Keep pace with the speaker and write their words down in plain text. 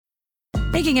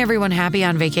Making everyone happy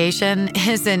on vacation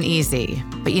isn't easy,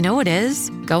 but you know what is?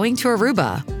 Going to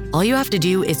Aruba. All you have to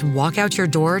do is walk out your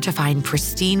door to find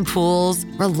pristine pools,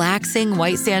 relaxing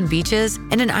white sand beaches,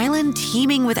 and an island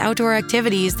teeming with outdoor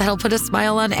activities that'll put a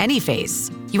smile on any face.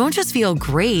 You won't just feel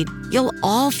great, you'll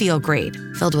all feel great,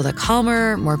 filled with a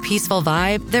calmer, more peaceful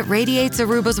vibe that radiates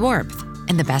Aruba's warmth.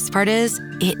 And the best part is,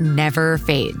 it never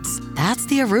fades. That's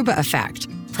the Aruba effect.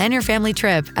 Plan your family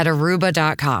trip at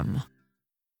Aruba.com.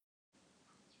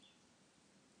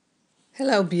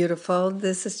 Hello, beautiful.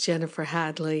 This is Jennifer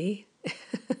Hadley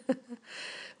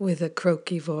with a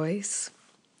croaky voice.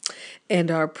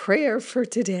 And our prayer for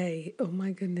today, oh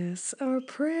my goodness, our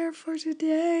prayer for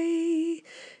today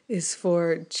is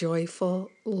for joyful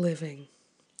living.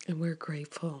 And we're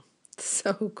grateful,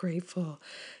 so grateful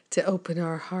to open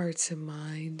our hearts and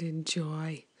mind in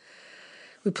joy.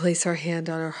 We place our hand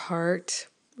on our heart.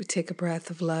 We take a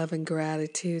breath of love and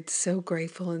gratitude, so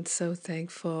grateful and so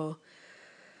thankful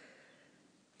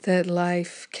that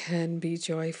life can be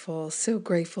joyful. So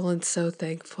grateful and so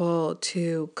thankful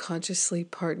to consciously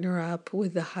partner up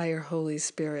with the higher Holy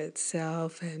Spirit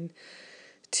self and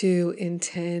to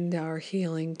intend our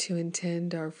healing, to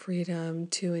intend our freedom,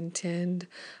 to intend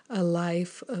a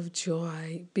life of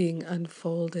joy being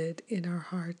unfolded in our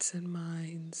hearts and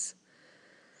minds.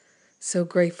 So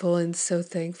grateful and so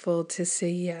thankful to say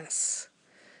yes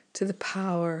to the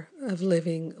power of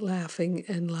living, laughing,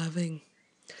 and loving.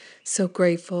 So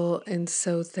grateful and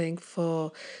so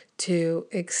thankful to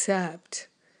accept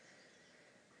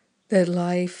that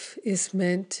life is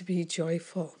meant to be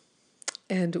joyful,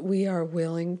 and we are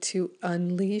willing to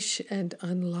unleash and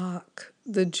unlock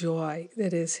the joy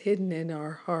that is hidden in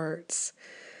our hearts.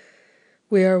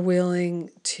 We are willing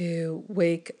to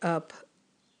wake up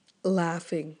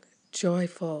laughing,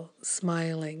 joyful,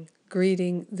 smiling,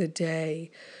 greeting the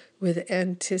day with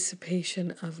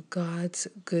anticipation of God's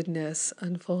goodness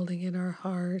unfolding in our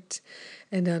heart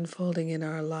and unfolding in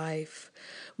our life.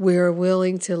 We are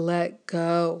willing to let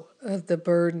go of the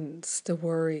burdens, the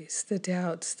worries, the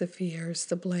doubts, the fears,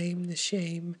 the blame, the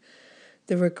shame,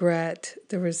 the regret,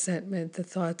 the resentment, the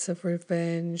thoughts of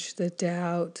revenge, the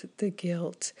doubt, the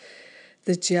guilt,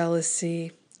 the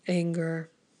jealousy,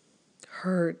 anger,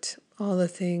 hurt, all the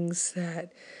things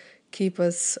that keep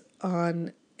us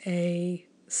on a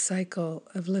cycle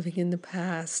of living in the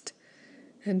past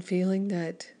and feeling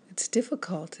that it's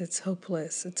difficult, it's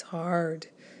hopeless, it's hard,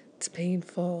 it's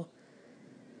painful.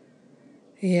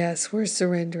 Yes, we're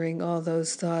surrendering all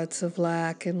those thoughts of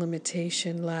lack and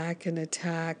limitation, lack and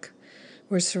attack.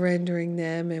 We're surrendering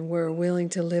them and we're willing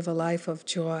to live a life of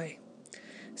joy.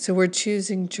 So we're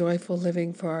choosing joyful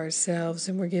living for ourselves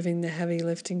and we're giving the heavy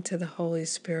lifting to the Holy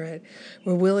Spirit.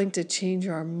 We're willing to change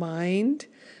our mind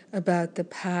about the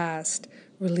past,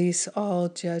 release all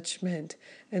judgment,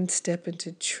 and step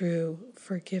into true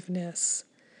forgiveness.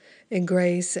 In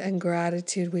grace and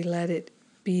gratitude, we let it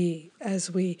be as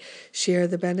we share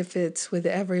the benefits with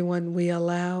everyone. We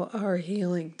allow our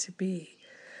healing to be.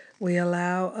 We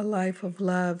allow a life of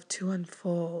love to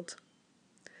unfold.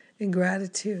 In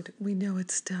gratitude, we know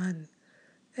it's done.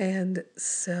 And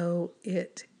so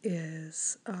it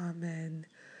is. Amen.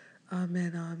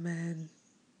 Amen. Amen.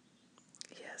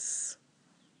 Yes.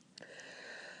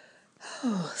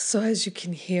 Oh, so as you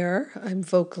can hear, I'm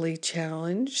vocally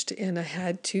challenged and I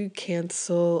had to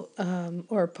cancel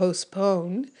or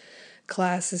postpone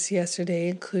classes yesterday,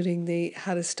 including the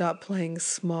How to Stop Playing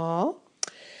Small.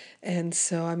 And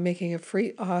so I'm making a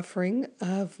free offering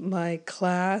of my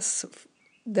class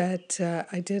that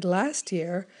I did last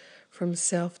year, From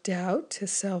Self-Doubt to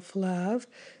Self-Love.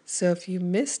 So if you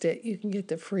missed it, you can get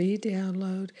the free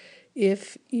download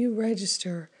if you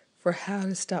register for How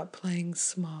to Stop Playing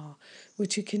Small,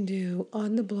 which you can do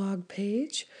on the blog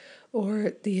page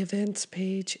or the events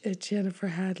page at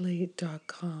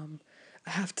jenniferhadley.com. I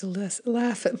have to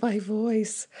laugh at my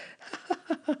voice.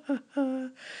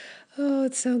 Oh,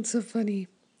 it sounds so funny.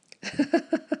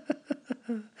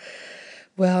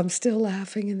 Well, I'm still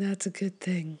laughing, and that's a good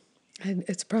thing. And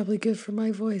it's probably good for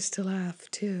my voice to laugh,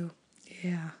 too.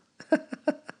 Yeah.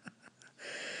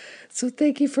 So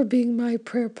thank you for being my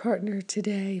prayer partner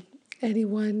today.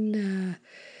 Anyone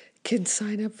can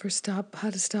sign up for How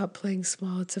to Stop Playing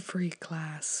Small. It's a free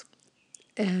class.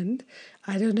 And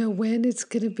I don't know when it's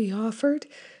going to be offered,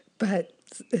 but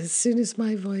as soon as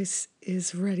my voice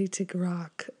is ready to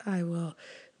rock, I will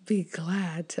be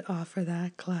glad to offer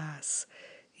that class.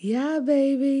 Yeah,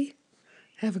 baby.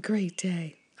 Have a great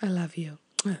day. I love you.